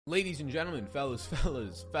Ladies and gentlemen, fellas,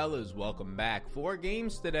 welcome back. 4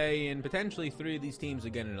 games today, and potentially 3 of these teams are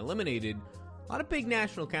getting eliminated. A lot of big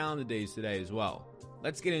national calendar days today as well.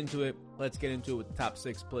 Let's get into it. Let's get into it with the top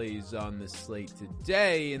 6 plays on the slate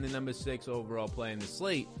today. And the number 6 overall play on the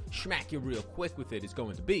slate, smack you real quick with it, is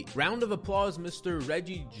going to be round of applause, Mr.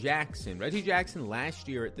 Reggie Jackson. Reggie Jackson last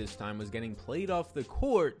year at this time was getting played off the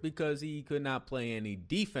court because he could not play any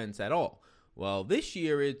defense at all. Well, this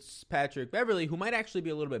year it's Patrick Beverley, who might actually be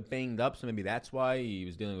a little bit banged up, so maybe that's why he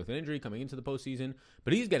was dealing with an injury coming into the postseason,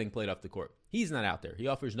 but he's getting played off the court. He's not out there. He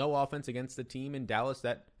offers no offense against the team in Dallas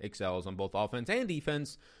that excels on both offense and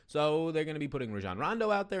defense, so they're going to be putting Rajon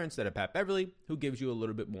Rondo out there instead of Pat Beverley, who gives you a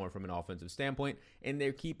little bit more from an offensive standpoint, and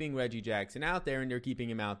they're keeping Reggie Jackson out there, and they're keeping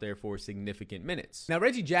him out there for significant minutes. Now,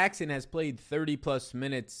 Reggie Jackson has played 30-plus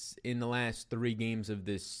minutes in the last 3 games of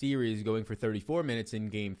this series, going for 34 minutes in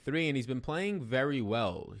Game 3, and he's been playing very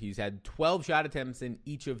well. He's had 12 shot attempts in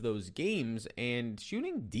each of those games, and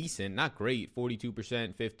shooting decent, not great,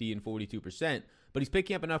 42%, 50, and 42%. But he's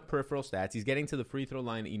picking up enough peripheral stats. He's getting to the free throw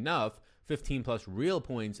line enough, 15-plus real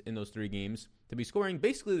points in those 3 games, to be scoring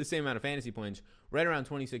basically the same amount of fantasy points, right around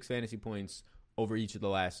 26 fantasy points over each of the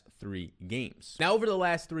last 3 games. Now, over the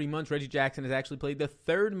last 3 months, Reggie Jackson has actually played the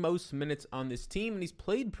 3rd most minutes on this team, and he's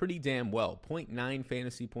played pretty damn well, 0.9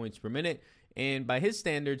 fantasy points per minute, and by his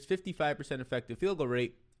standards, 55% effective field goal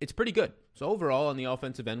rate. It's pretty good. So overall, on the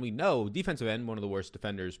offensive end, we know defensive end, one of the worst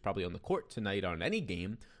defenders probably on the court tonight on any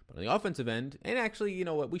game. But on the offensive end, and actually, you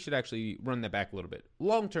know what, we should actually run that back a little bit.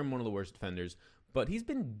 Long-term, one of the worst defenders, but he's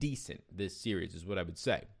been decent this series is what I would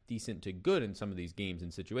say. Decent to good in some of these games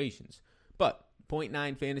and situations. But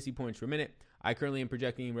 0.9 fantasy points per minute. I currently am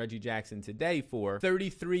projecting Reggie Jackson today for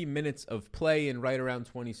 33 minutes of play and right around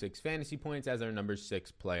 26 fantasy points as our number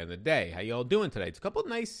 6 play on the day. How y'all doing today? It's a couple of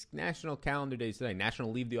nice national calendar days today.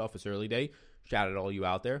 National Leave the Office Early Day. Shout out to all you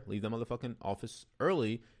out there. Leave the motherfucking office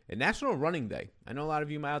early. And National Running Day. I know a lot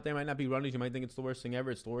of you out there might not be runners. You might think it's the worst thing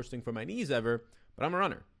ever. It's the worst thing for my knees ever. But I'm a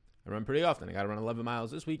runner. I run pretty often. I got to run 11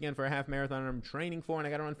 miles this weekend for a half marathon I'm training for. And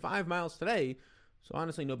I got to run 5 miles today. So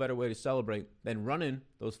honestly, no better way to celebrate than running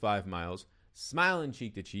those 5 miles, smiling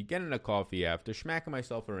cheek to cheek, getting a coffee after, smacking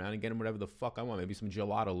myself around, and getting whatever the fuck I want. Maybe some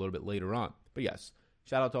gelato a little bit later on. But yes,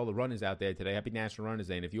 shout out to all the runners out there today. Happy National Runners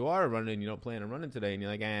Day. And if you are a runner and you don't plan on running today and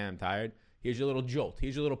you're like, I'm tired, here's your little jolt.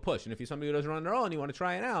 Here's your little push. And if you're somebody who doesn't run at all and you want to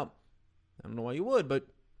try it out, I don't know why you would, but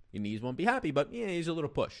your knees won't be happy. But yeah, here's a little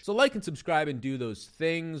push. So like and subscribe and do those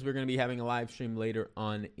things. We're going to be having a live stream later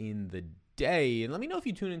on in the day, and let me know if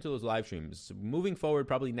you tune into those live streams. Moving forward,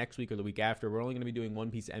 probably next week or the week after, we're only going to be doing one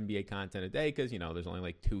piece of NBA content a day because, you know, there's only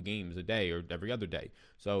like 2 games a day or every other day.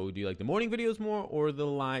 So do you like the morning videos more or the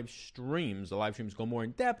live streams? The live streams go more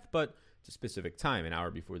in depth, but it's a specific time, an hour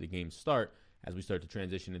before the games start, as we start to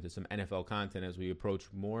transition into some NFL content as we approach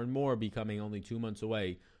more and more becoming only 2 months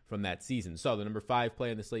away from that season. So the number 5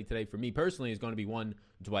 play on the slate today for me personally is going to be one,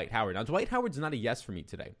 Dwight Howard. Now, Dwight Howard's not a yes for me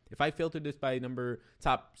today. If I filtered this by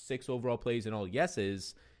top 6 overall plays and all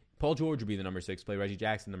yeses, Paul George would be the number 6 play, Reggie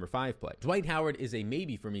Jackson, number 5 play. Dwight Howard is a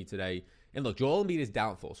maybe for me today. And look, Joel Embiid is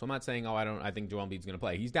doubtful. So I'm not saying, I think Joel Embiid's going to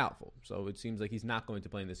play. He's doubtful. So it seems like he's not going to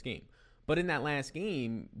play in this game. But in that last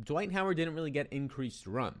game, Dwight Howard didn't really get increased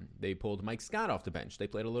run. They pulled Mike Scott off the bench. They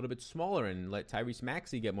played a little bit smaller and let Tyrese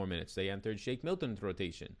Maxey get more minutes. They entered Shake Milton into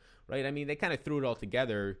rotation, right? I mean, they kind of threw it all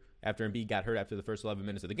together after Embiid got hurt after the first 11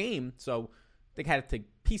 minutes of the game. So they had to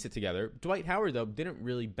piece it together. Dwight Howard, though, didn't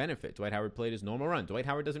really benefit. Dwight Howard played his normal run. Dwight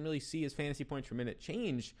Howard doesn't really see his fantasy points per minute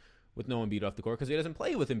change with no Embiid off the court because he doesn't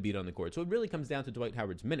play with Embiid on the court. So it really comes down to Dwight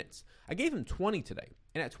Howard's minutes. I gave him 20 today.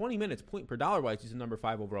 And at 20 minutes, point per dollar wise, he's the number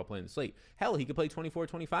 5 overall play in the slate. Hell, he could play 24,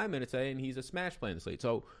 25 minutes today, and he's a smash play in the slate.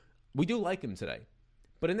 So we do like him today.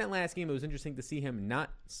 But in that last game, it was interesting to see him not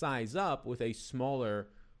size up with a smaller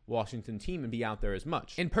Washington team and be out there as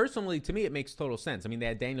much. And personally, to me, it makes total sense. I mean, they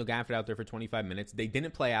had Daniel Gafford out there for 25 minutes. They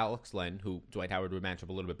didn't play Alex Len, who Dwight Howard would match up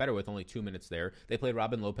a little bit better with, only 2 minutes there. They played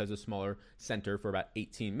Robin Lopez, a smaller center, for about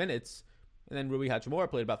 18 minutes. And then Rui Hachimura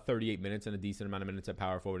played about 38 minutes and a decent amount of minutes at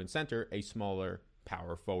power forward and center, a smaller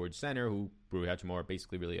power forward center who Rui Hachimura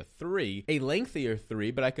basically really a 3, a lengthier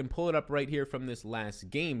 3, but I can pull it up right here from this last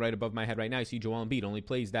game right above my head right now. You see Joel Embiid only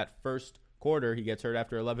plays that first quarter. He gets hurt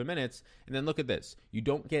after 11 minutes. And then look at this. You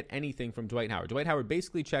don't get anything from Dwight Howard. Dwight Howard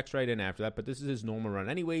basically checks right in after that, but this is his normal run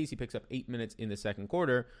anyways. He picks up 8 minutes in the second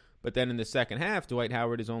quarter. But then in the second half, Dwight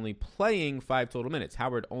Howard is only playing 5 total minutes.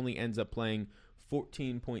 Howard only ends up playing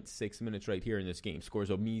 14.6 minutes right here in this game. Scores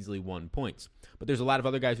a measly 1 point. But there's a lot of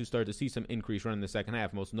other guys who start to see some increase run in the second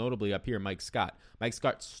half, most notably up here, Mike Scott. Mike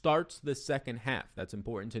Scott starts the second half. That's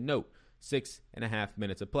important to note. 6.5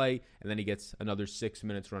 minutes of play, and then he gets another 6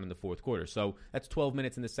 minutes run in the fourth quarter. So that's 12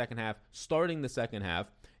 minutes in the second half, starting the second half,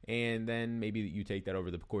 and then maybe you take that over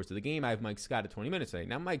the course of the game. I have Mike Scott at 20 minutes today.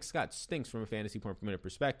 Now, Mike Scott stinks from a fantasy point per minute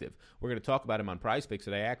perspective. We're going to talk about him on Prize Picks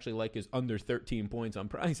today. I actually like his under 13 points on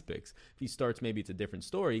Prize Picks. If he starts, maybe it's a different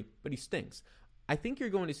story, but he stinks. I think you're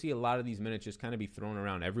going to see a lot of these minutes just kind of be thrown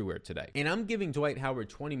around everywhere today. And I'm giving Dwight Howard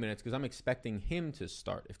 20 minutes because I'm expecting him to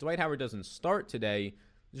start. If Dwight Howard doesn't start today,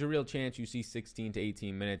 there's a real chance you see 16 to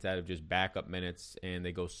 18 minutes out of just backup minutes, and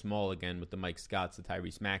they go small again with the Mike Scotts, the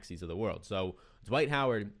Tyrese Maxeys of the world. So Dwight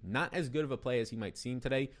Howard, not as good of a play as he might seem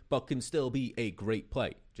today, but can still be a great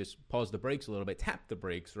play. Just pause the brakes a little bit, tap the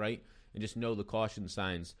brakes, right? And just know the caution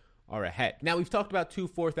signs are ahead. Now, we've talked about two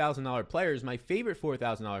 $4,000 players. My favorite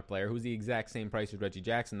 $4,000 player, who's the exact same price as Reggie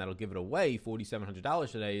Jackson, that'll give it away $4,700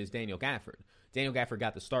 today, is Daniel Gafford. Daniel Gafford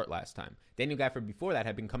got the start last time. Daniel Gafford before that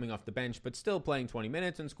had been coming off the bench, but still playing 20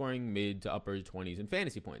 minutes and scoring mid to upper 20s in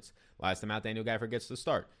fantasy points. Last time out, Daniel Gafford gets the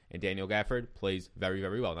start, and Daniel Gafford plays very,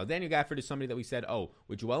 very well. Now, Daniel Gafford is somebody that we said,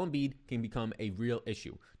 with Joel Embiid can become a real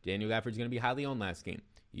issue. Daniel Gafford's going to be highly owned last game.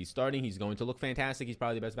 He's starting. He's going to look fantastic. He's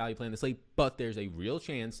probably the best value play in the slate, but there's a real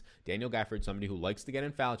chance Daniel Gafford, somebody who likes to get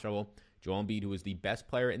in foul trouble, Joel Embiid, who is the best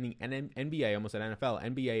player in the NBA, almost at NFL,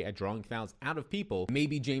 NBA at drawing fouls out of people.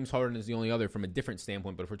 Maybe James Harden is the only other from a different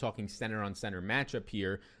standpoint, but if we're talking center-on-center matchup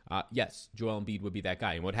here, yes, Joel Embiid would be that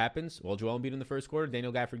guy. And what happens? Well, Joel Embiid in the first quarter,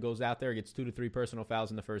 Daniel Gafford goes out there, gets 2 to 3 personal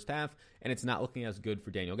fouls in the first half, and it's not looking as good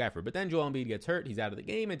for Daniel Gafford. But then Joel Embiid gets hurt, he's out of the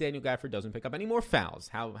game, and Daniel Gafford doesn't pick up any more fouls.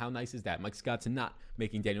 How nice is that? Mike Scott's not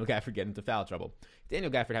making Daniel Gafford get into foul trouble.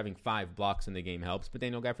 Daniel Gafford having 5 blocks in the game helps, but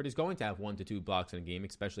Daniel Gafford is going to have 1 to 2 blocks in a game,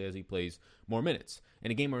 especially as he plays more minutes.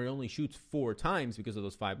 In a game where he only shoots 4 times because of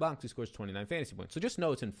those 5 blocks, he scores 29 fantasy points. So just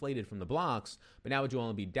know it's inflated from the blocks, but now with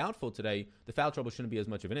Joel Embiid doubtful today, the foul trouble shouldn't be as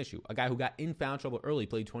much of an issue. A guy who got in foul trouble early,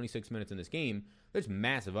 played 26 minutes in this game, there's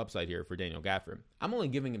massive upside here for Daniel Gafford. I'm only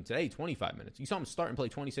giving him today 25 minutes. You saw him start and play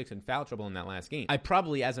 26 in foul trouble in that last game. I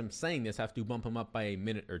probably, as I'm saying this, have to bump him up by a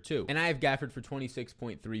minute or 2. And I have Gafford for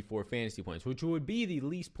 26.34 fantasy points, which would be the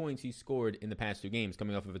least points he scored in the past 2 games,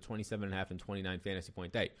 coming off of a 27.5 and 29 fantasy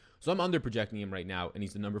point day. So I'm under projecting him right now, and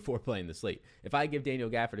he's the number 4 play in the slate. If I give Daniel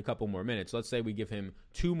Gafford a couple more minutes, let's say we give him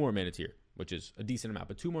 2 more minutes here, which is a decent amount,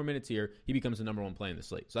 but 2 more minutes here, he becomes the number 1 play in the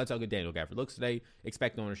slate. So that's how good Daniel Gafford looks today.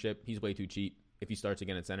 Expect ownership. He's way too cheap. If he starts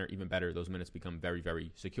again at center, even better. Those minutes become very,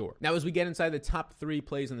 very secure. Now, as we get inside the top 3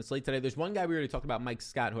 plays on the slate today, there's one guy we already talked about, Mike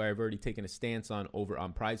Scott, who I've already taken a stance on over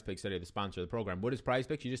on Prize Picks today, the sponsor of the program. What is Prize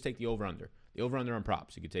Picks? You just take the over-under. The over-under on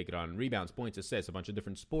props. You could take it on rebounds, points, assists, a bunch of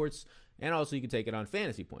different sports, and also you can take it on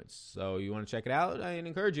fantasy points. So you want to check it out? I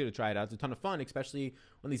encourage you to try it out. It's a ton of fun, especially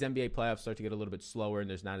when these NBA playoffs start to get a little bit slower and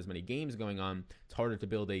there's not as many games going on. It's harder to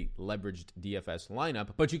build a leveraged DFS lineup,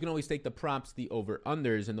 but you can always take the props, the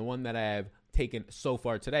over-unders, and the one that I have taken so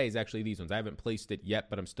far today is actually these ones. I haven't placed it yet,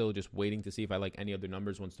 but I'm still just waiting to see if I like any other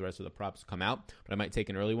numbers once the rest of the props come out, but I might take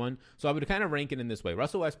an early one. So I would kind of rank it in this way.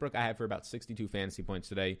 Russell Westbrook, I have for about 62 fantasy points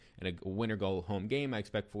today in a winner goal home game. I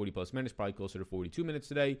expect 40 plus minutes, probably closer to 42 minutes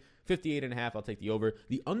today. 58.5, I'll take the over.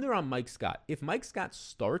 The under on Mike Scott. If Mike Scott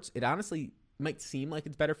starts, it honestly might seem like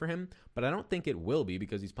it's better for him, but I don't think it will be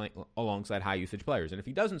because he's playing alongside high usage players. And if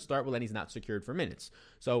he doesn't start, well, then he's not secured for minutes.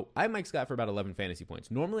 So I have Mike Scott for about 11 fantasy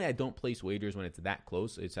points. Normally, I don't place wagers when it's that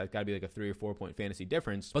close. It's got to be like a 3 or 4 point fantasy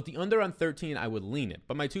difference. But the under on 13, I would lean it.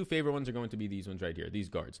 But my 2 favorite ones are going to be these ones right here, these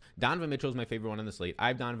guards. Donovan Mitchell is my favorite one on the slate. I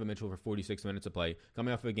have Donovan Mitchell for 46 minutes of play,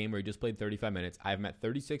 coming off of a game where he just played 35 minutes. I have him at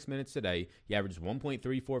 36 minutes today. He averages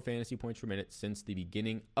 1.34 fantasy points per minute since the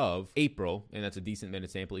beginning of April, and that's a decent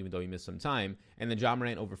minute sample, even though he missed some time. And then Ja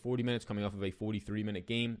Morant over 40 minutes, coming off of a 43-minute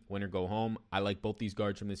game. Winner go home. I like both these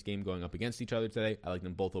guards from this game going up against each other today. I like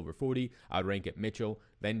them both over 40. I would rank it Mitchell,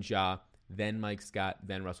 then Ja, then Mike Scott,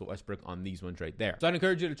 then Russell Westbrook on these ones right there. So I'd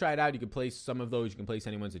encourage you to try it out. You can place some of those. You can place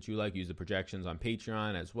any ones that you like. Use the projections on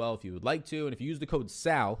Patreon as well if you would like to. And if you use the code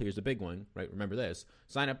SAL, here's the big one, right? Remember this.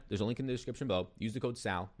 Sign up. There's a link in the description below. Use the code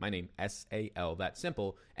SAL, my name, S-A-L. That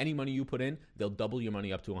simple. Any money you put in, they'll double your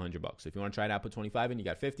money up to $100. So if you want to try it out, put 25 in, you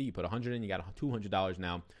got 50. You put 100 in, you got $200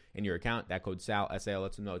 now in your account. That code SAL, S-A-L,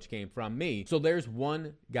 lets them know it came from me. So there's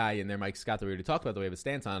one guy in there, Mike Scott, that we already talked about, that we have a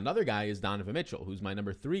stance on. Another guy is Donovan Mitchell, who's my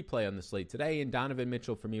number 3 play on the slate today. And Donovan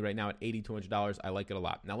Mitchell for me right now at $8,200. I like it a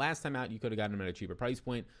lot. Now, last time out, you could have gotten him at a cheaper price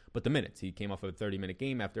point, but the minutes. He came off of a 30-minute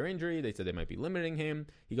game after injury. They said they might be limiting him.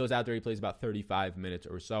 He goes out there, he plays about 35 minutes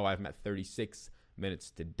or so. I have him at 36 minutes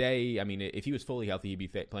today. I mean, if he was fully healthy, he'd be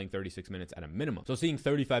playing 36 minutes at a minimum. So seeing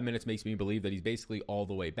 35 minutes makes me believe that he's basically all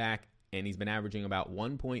the way back, and he's been averaging about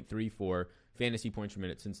 1.34 fantasy points per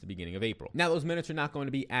minute since the beginning of April. Now, those minutes are not going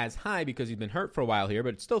to be as high because he's been hurt for a while here,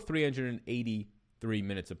 but it's still 380 3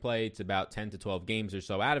 minutes of play. It's about 10 to 12 games or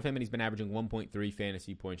so out of him, and he's been averaging 1.3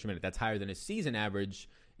 fantasy points per minute. That's higher than his season average,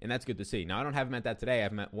 and that's good to see. Now, I don't have him at that today. I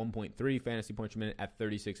have him at 1.3 fantasy points per minute at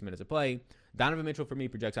 36 minutes of play. Donovan Mitchell, for me,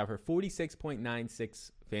 projects out for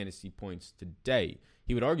 46.96 fantasy points today.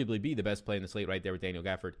 He would arguably be the best play in the slate right there with Daniel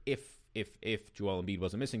Gafford if Joel Embiid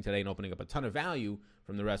wasn't missing today and opening up a ton of value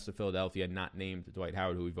from the rest of Philadelphia, not named Dwight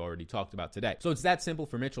Howard, who we've already talked about today. So it's that simple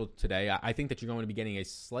for Mitchell today. I think that you're going to be getting a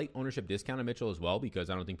slight ownership discount on Mitchell as well, because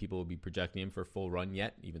I don't think people will be projecting him for full run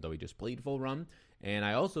yet, even though he just played full run. And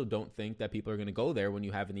I also don't think that people are going to go there when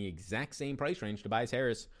you have in the exact same price range Tobias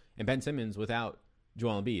Harris and Ben Simmons without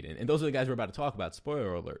Joel Embiid. And those are the guys we're about to talk about,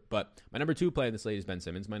 spoiler alert. But my number 2 play in the slate is Ben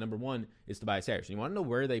Simmons. My number 1 is Tobias Harris. And you want to know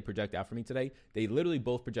where they project out for me today? They literally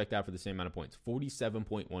both project out for the same amount of points,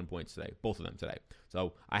 47.1 points today, both of them today.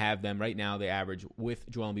 So I have them right now. They average with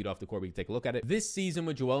Joel Embiid off the court. We can take a look at it. This season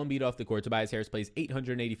with Joel Embiid off the court, Tobias Harris plays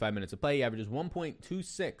 885 minutes of play. He averages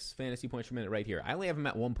 1.26 fantasy points per minute right here. I only have him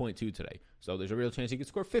at 1.2 today. So there's a real chance he could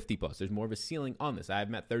score 50 plus. There's more of a ceiling on this. I have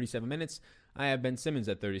him at 37 minutes. I have Ben Simmons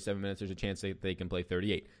at 37 minutes. There's a chance that they can play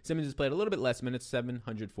 38. Simmons has played a little bit less minutes,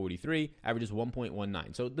 743, averages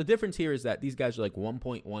 1.19. So the difference here is that these guys are like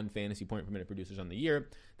 1.1 fantasy point per minute producers on the year.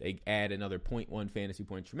 They add another 0.1 fantasy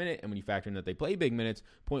points per minute, and when you factor in that they play big minutes,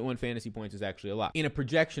 0.1 fantasy points is actually a lot. In a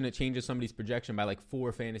projection, it changes somebody's projection by like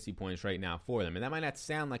 4 fantasy points right now for them, and that might not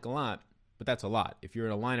sound like a lot, but that's a lot. If you're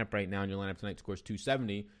in a lineup right now and your lineup tonight scores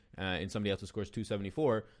 270, and somebody else scores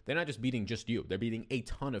 274, they're not just beating just you. They're beating a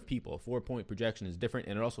ton of people. A 4-point projection is different,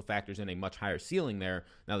 and it also factors in a much higher ceiling there.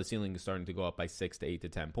 Now the ceiling is starting to go up by 6 to 8 to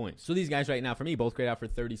 10 points. So these guys right now, for me, both grade out for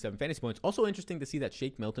 37 fantasy points. Also interesting to see that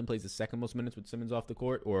Shake Milton plays the second most minutes with Simmons off the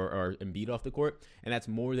court, or Embiid off the court, and that's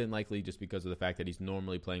more than likely just because of the fact that he's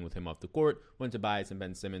normally playing with him off the court, when Tobias and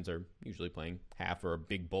Ben Simmons are usually playing half or a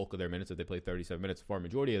big bulk of their minutes if they play 37 minutes, far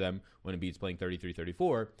majority of them, when Embiid's playing 33,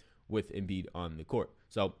 34. With Embiid on the court.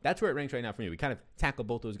 So that's where it ranks right now for me. We kind of tackle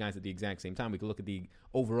both those guys at the exact same time. We could look at the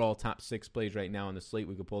overall top 6 plays right now on the slate.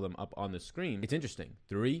 We could pull them up on the screen. It's interesting.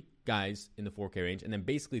 3 guys in the 4K range, and then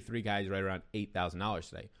basically 3 guys right around $8,000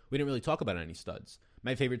 today. We didn't really talk about any studs.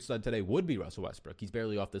 My favorite stud today would be Russell Westbrook. He's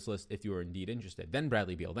barely off this list if you are indeed interested. Then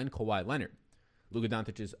Bradley Beal, then Kawhi Leonard. Luka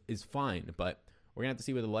Doncic is fine, but we're going to have to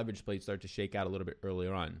see where the leverage plays start to shake out a little bit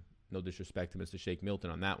earlier on. No disrespect to Mr. Shake Milton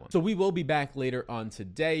on that one. So we will be back later on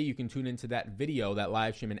today. You can tune into that video, that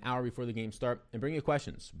live stream, an hour before the game start, and bring your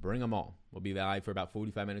questions. Bring them all. We'll be live for about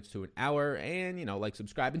 45 minutes to an hour, and,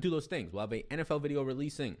 subscribe and do those things. We'll have an NFL video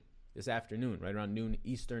releasing this afternoon, right around noon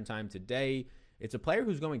Eastern time today. It's a player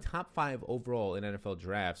who's going top 5 overall in NFL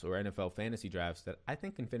drafts or NFL fantasy drafts that I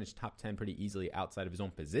think can finish top 10 pretty easily outside of his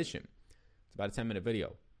own position. It's about a 10-minute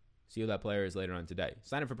video. See who that player is later on today.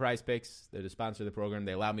 Sign up for Prize Picks. They're the sponsor of the program.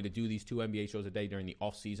 They allow me to do these 2 NBA shows a day during the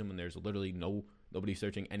off-season when there's literally nobody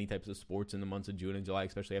searching any types of sports in the months of June and July,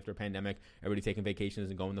 especially after a pandemic. Everybody taking vacations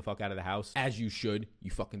and going the fuck out of the house. As you should.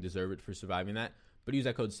 You fucking deserve it for surviving that. But use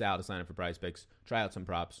that code SAL to sign up for Prize Picks. Try out some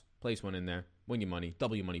props. Place one in there. Win your money.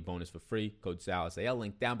 Double your money bonus for free. Code SAL, SAL.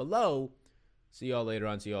 Link down below. See y'all later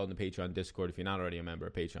on. See y'all in the Patreon Discord. If you're not already a member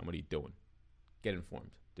of Patreon, what are you doing? Get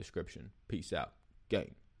informed. Description. Peace out.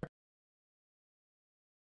 Gang.